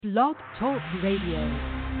Blog Talk Radio.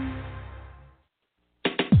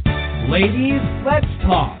 Ladies, let's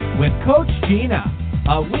talk with Coach Jeanna,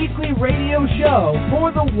 a weekly radio show for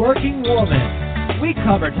the working woman. We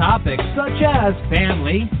cover topics such as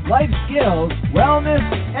family, life skills, wellness,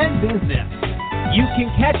 and business. You can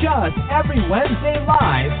catch us every Wednesday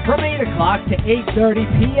live from 8 o'clock to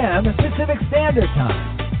 8:30 p.m. Pacific Standard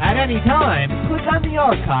Time. At any time, click on the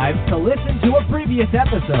archives to listen to a previous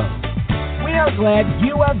episode. We are glad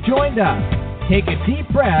you have joined us. Take a deep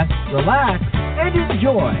breath, relax, and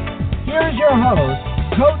enjoy. Here's your host,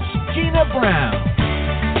 Coach Jeanna Brown.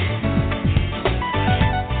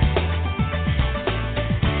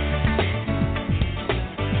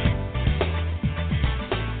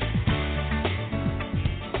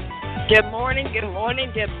 Good morning, good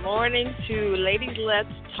morning, good morning to Ladies Let's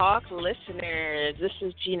Talk listeners. This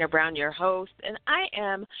is Jeanna Brown, your host, and I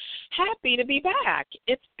am happy to be back.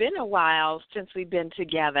 It's been a while since we've been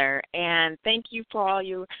together, and thank you for all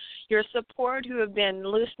your support who have been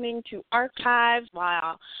listening to archives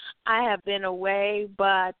while I have been away,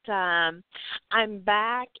 but I'm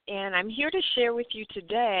back, and I'm here to share with you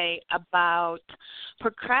today about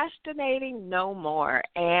procrastinating no more.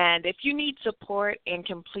 And if you need support in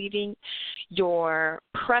completing your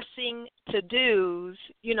pressing to-dos,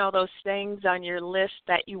 you know, those things on your list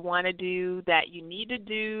that you want to do, that you need to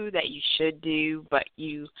do, that you should do, but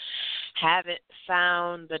you haven't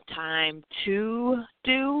found the time to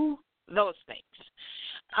do those things.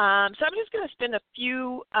 So I'm just going to spend a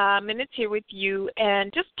few minutes here with you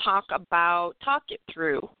and just talk it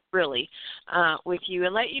through, really, with you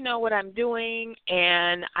and let you know what I'm doing.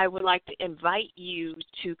 And I would like to invite you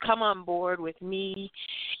to come on board with me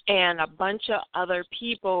and a bunch of other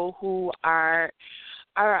people who are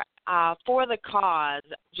for the cause.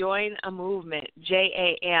 Join a movement,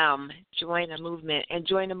 JAM, join a movement. And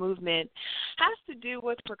join a movement has to do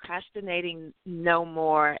with procrastinating no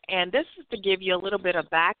more. And this is to give you a little bit of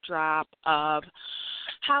backdrop of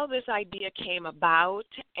how this idea came about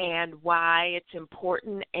and why it's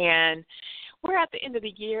important. And we're at the end of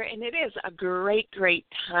the year, and it is a great, great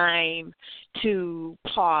time to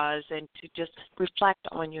pause and to just reflect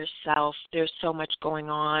on yourself. There's so much going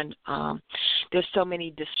on. There's so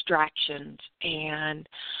many distractions, and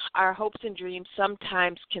our hopes and dreams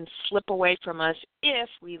sometimes can slip away from us if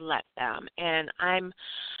we let them. And I'm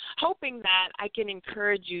hoping that I can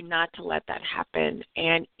encourage you not to let that happen.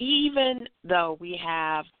 And even though we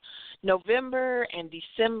have November and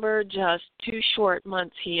December, just 2 short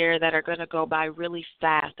months here that are going to go by really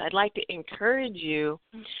fast, I'd like to encourage you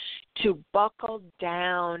to buckle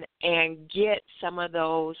down and get some of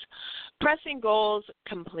those pressing goals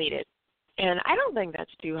completed. And I don't think that's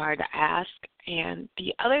too hard to ask. And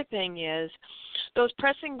the other thing is, those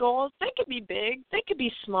pressing goals, they could be big, they could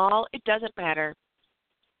be small, it doesn't matter.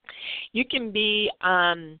 You can be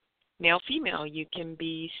male, female. You can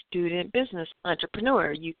be student, business,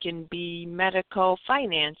 entrepreneur. You can be medical,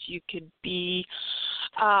 finance. You could be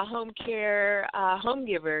home care, home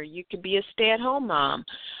giver. You could be a stay-at-home mom.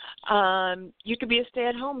 You could be a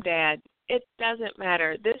stay-at-home dad. It doesn't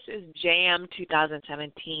matter. This is JAM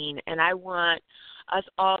 2017, and I want us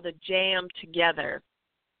all to jam together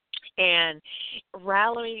and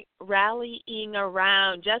rallying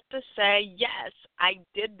around just to say, yes, I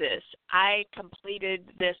did this. I completed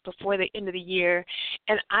this before the end of the year,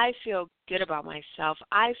 and I feel good about myself.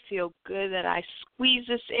 I feel good that I squeezed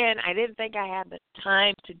this in. I didn't think I had the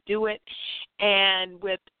time to do it. And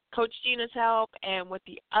with Coach Jeanna's help and with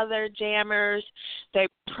the other jammers, they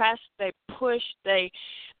pressed, they pushed, they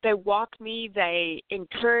walked me, they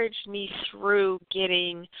encouraged me through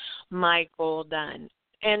getting my goal done.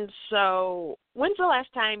 And so when's the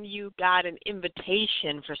last time you got an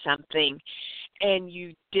invitation for something and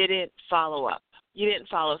you didn't follow up? You didn't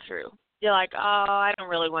follow through. You're like, oh, I don't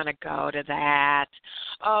really want to go to that.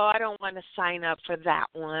 Oh, I don't want to sign up for that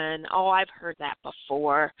one. Oh, I've heard that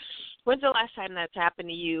before. When's the last time that's happened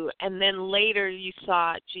to you? And then later you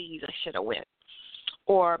thought, geez, I should have went.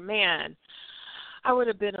 Or, man, I would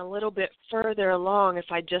have been a little bit further along if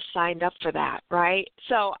I just signed up for that, right?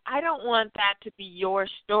 So I don't want that to be your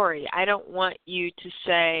story. I don't want you to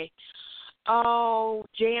say, oh,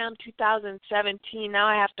 JAM 2017, now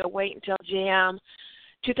I have to wait until JAM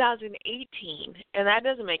 2018. And that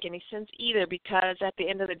doesn't make any sense either, because at the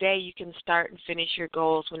end of the day, you can start and finish your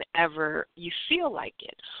goals whenever you feel like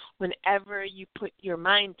it, whenever you put your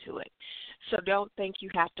mind to it. So don't think you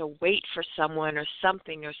have to wait for someone or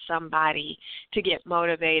something or somebody to get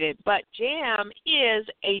motivated. But JAM is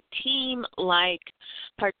a team-like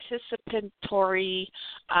participatory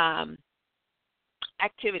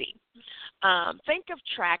activity. Think of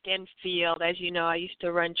track and field. As you know, I used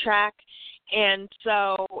to run track, and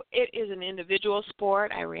so it is an individual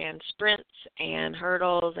sport. I ran sprints and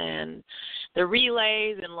hurdles and the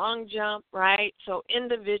relays and long jump, right? So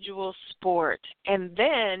individual sport. And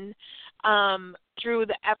then through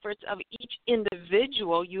the efforts of each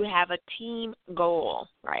individual, you have a team goal,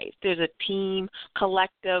 right? There's a team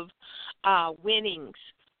collective winnings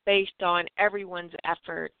based on everyone's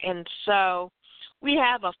effort. And so we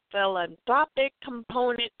have a philanthropic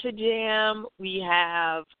component to JAM. We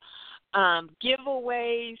have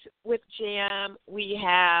giveaways with JAM. We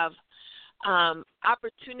have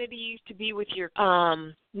opportunities to be with your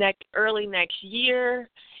early next year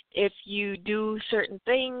if you do certain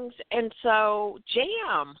things. And so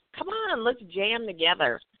JAM, come on, let's jam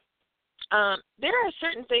together. There are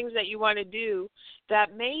certain things that you want to do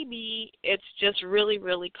that maybe it's just really,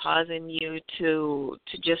 really causing you to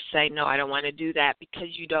just say, no, I don't want to do that because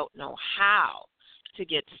you don't know how to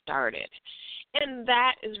get started. And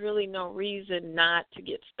that is really no reason not to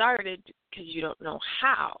get started because you don't know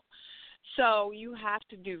how. So you have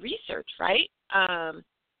to do research, right?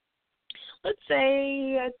 Let's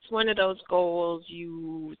say it's one of those goals,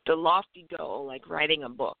 the lofty goal, like writing a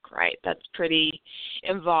book, right? That's pretty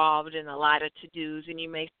involved in a lot of to-dos, and you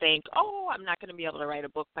may think, oh, I'm not going to be able to write a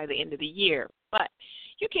book by the end of the year. But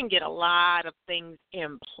you can get a lot of things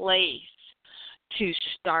in place to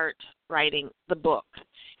start writing the book.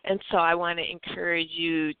 And so I want to encourage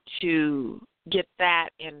you to get that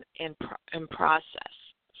in process,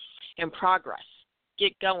 in progress.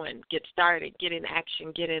 Get going, get started, get in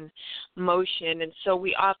action, get in motion. And so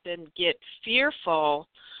we often get fearful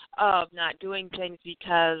of not doing things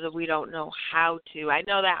because we don't know how to. I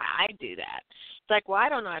know that I do that. It's like, well, I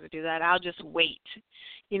don't know how to do that. I'll just wait.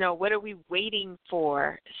 You know, what are we waiting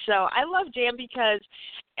for? So I love JAM because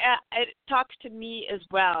it talks to me as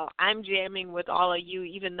well. I'm jamming with all of you,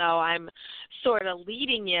 even though I'm sort of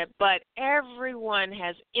leading it, but everyone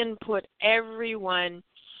has input. Everyone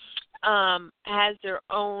has their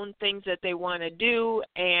own things that they want to do.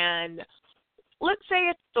 And let's say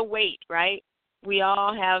it's the weight, right? We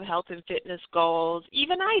all have health and fitness goals.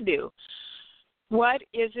 Even I do. What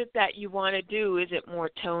is it that you want to do? Is it more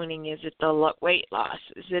toning? Is it the weight loss?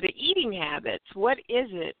 Is it eating habits? What is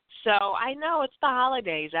it? So I know it's the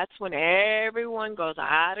holidays. That's when everyone goes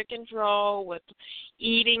out of control with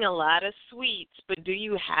eating a lot of sweets. But do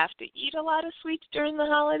you have to eat a lot of sweets during the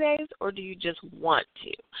holidays, or do you just want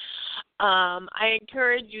to? I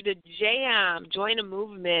encourage you to jam, join a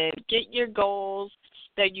movement, get your goals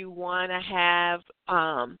that you want to have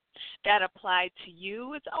that apply to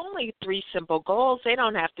you. It's only 3 simple goals. They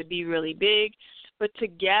don't have to be really big, but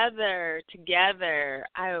together,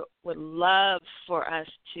 I would love for us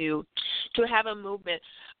to have a movement.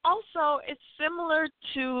 Also, it's similar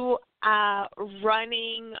to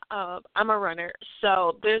running. I'm a runner,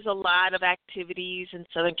 so there's a lot of activities in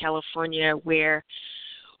Southern California where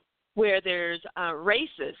there's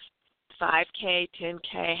races, 5K,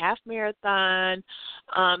 10K, half marathon,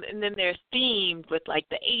 and then they're themed with like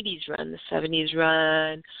the 80s run, the 70s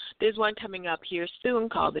run. There's one coming up here soon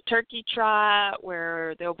called the Turkey Trot,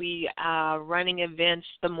 where there'll be running events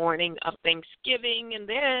the morning of Thanksgiving, and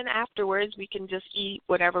then afterwards we can just eat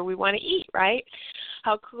whatever we want to eat, right?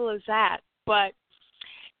 How cool is that? But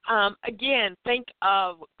again, think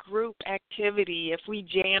of group activity. If we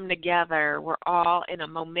jam together, we're all in a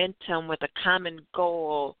momentum with a common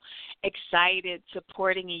goal, excited,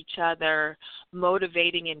 supporting each other,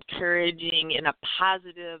 motivating, encouraging in a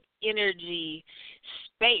positive energy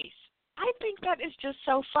space. I think that is just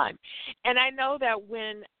so fun. And I know that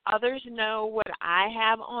when others know what I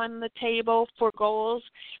have on the table for goals,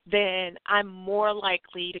 then I'm more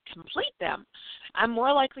likely to complete them. I'm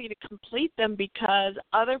more likely to complete them because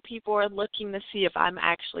other people are looking to see if I'm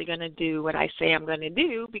actually going to do what I say I'm going to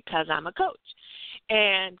do because I'm a coach.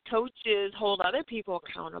 And coaches hold other people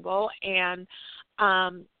accountable, and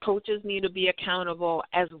coaches need to be accountable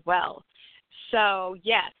as well. So,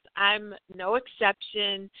 yes, I'm no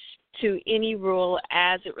exception to any rule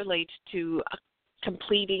as it relates to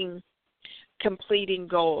completing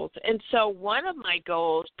goals. And so one of my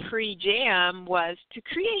goals pre-JAM was to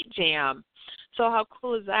create JAM. So how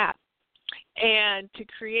cool is that? And to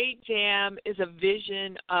create JAM is a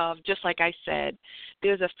vision of, just like I said,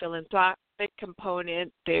 there's a philanthropic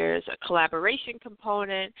component, there's a collaboration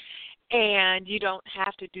component, and you don't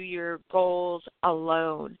have to do your goals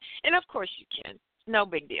alone. And of course you can. No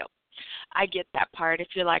big deal. I get that part. If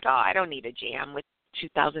you're like, oh, I don't need a jam with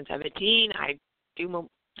 2017, I do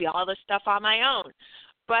all the stuff on my own.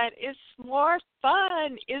 But it's more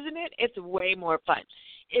fun, isn't it? It's way more fun.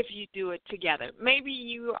 if you do it together. Maybe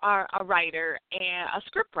you are a writer and a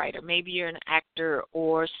script writer. Maybe you're an actor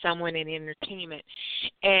or someone in entertainment,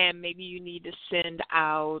 and maybe you need to send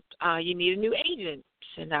out, you need a new agent,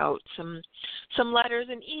 send out some letters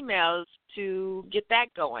and emails to get that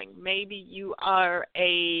going. Maybe you are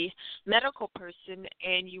a medical person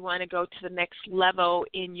and you want to go to the next level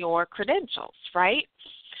in your credentials, right?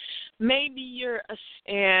 Maybe you're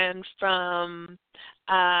and from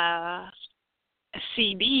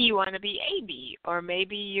C, B, you want to be A, B, or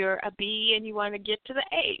maybe you're a B and you want to get to the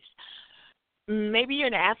A's. Maybe you're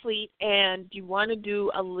an athlete and you want to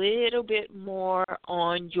do a little bit more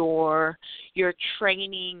on your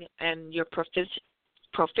training and your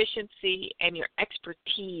proficiency and your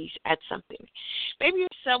expertise at something. Maybe you're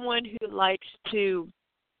someone who likes to,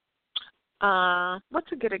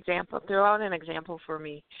 what's a good example? Throw out an example for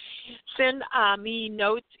me. Send me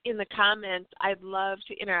notes in the comments. I'd love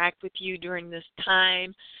to interact with you during this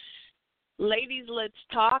time. Ladies, let's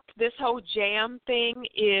talk. This whole jam thing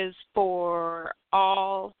is for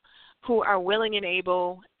all who are willing and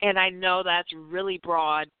able, and I know that's really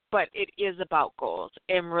broad, but it is about goals,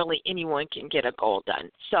 and really anyone can get a goal done.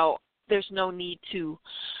 So there's no need to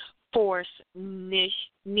force niche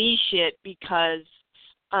it, because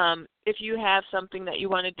if you have something that you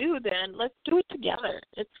want to do, then let's do it together.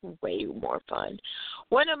 It's way more fun.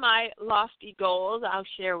 One of my lofty goals I'll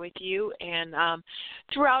share with you, and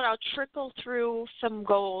throughout I'll trickle through some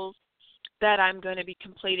goals that I'm going to be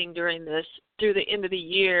completing through the end of the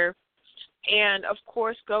year. And, of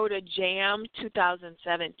course, go to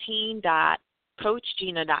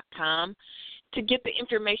jam2017.coachjeanna.com to get the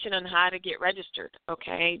information on how to get registered,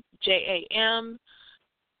 okay? JAM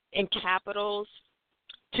in capitals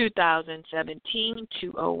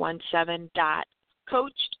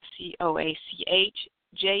 2017-2017.coach,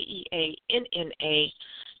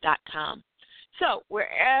 COACHJEANNA.com. So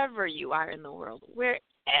wherever you are in the world,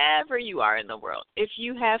 if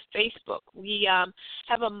you have Facebook, we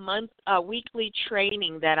have a weekly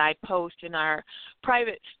training that I post in our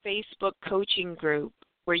private Facebook coaching group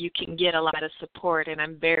where you can get a lot of support, and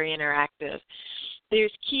I'm very interactive.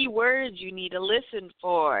 There's key words you need to listen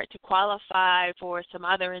for to qualify for some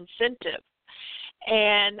other incentives.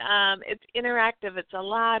 And it's interactive. It's a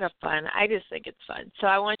lot of fun. I just think it's fun. So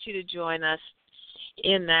I want you to join us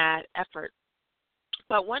in that effort.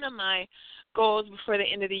 But one of my goals before the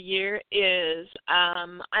end of the year is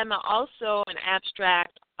I'm also an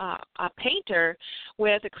abstract a painter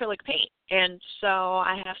with acrylic paint. And so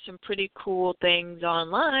I have some pretty cool things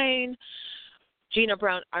online,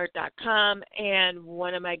 JeannaBrownArt.com, and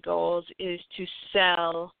one of my goals is to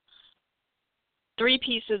sell 3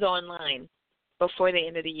 pieces online before the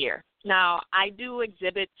end of the year. Now, I do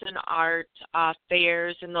exhibits and art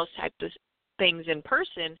fairs and those types of things in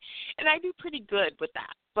person, and I do pretty good with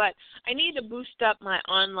that. But I need to boost up my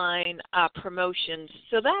online promotions,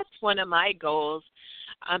 so that's one of my goals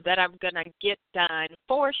that I'm going to get done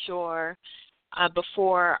for sure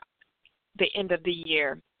before the end of the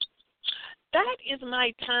year. That is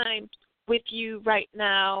my time with you right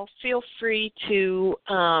now. Feel free to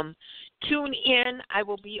tune in. I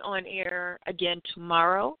will be on air again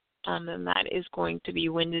tomorrow, and that is going to be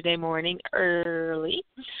Wednesday morning early.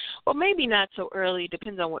 Well, maybe not so early.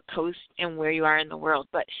 Depends on what coast and where you are in the world.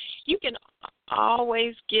 But you can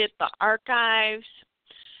always get the archives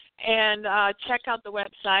and check out the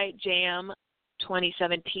website,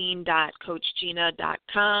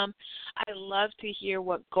 jam2017.coachjeanna.com. I love to hear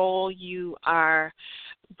what goal you are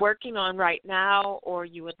working on right now or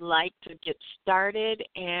you would like to get started,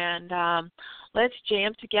 and let's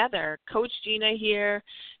jam together. Coach Jeanna here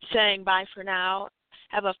saying bye for now.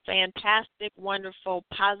 Have a fantastic, wonderful,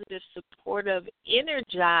 positive, supportive,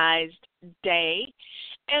 energized day,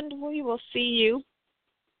 and we will see you.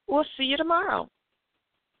 We'll see you tomorrow.